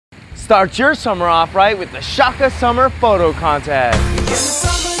Start your summer off right with the Shaka Summer Photo Contest.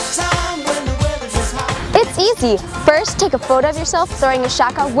 It's easy. First, take a photo of yourself throwing a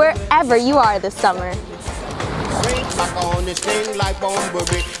shaka wherever you are this summer.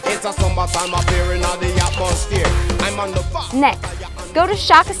 Next, go to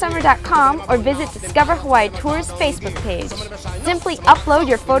shakasummer.com or visit Discover Hawaii Tour's Facebook page. Simply upload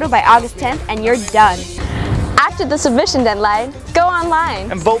your photo by August 10th and you're done. After the submission deadline, go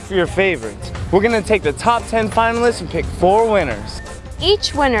online and vote for your favorites. We're going to take the top 10 finalists and pick 4 winners.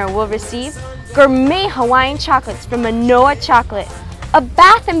 Each winner will receive gourmet Hawaiian chocolates from Manoa Chocolate, a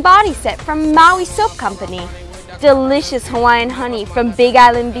bath and body set from Maui Soap Company, delicious Hawaiian honey from Big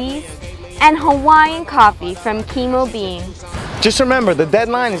Island Bees, and Hawaiian coffee from Kimo beans. Just remember, the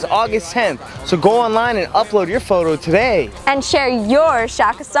deadline is August 10th, so go online and upload your photo today. And share your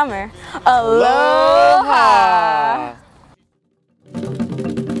Shaka Summer. Aloha!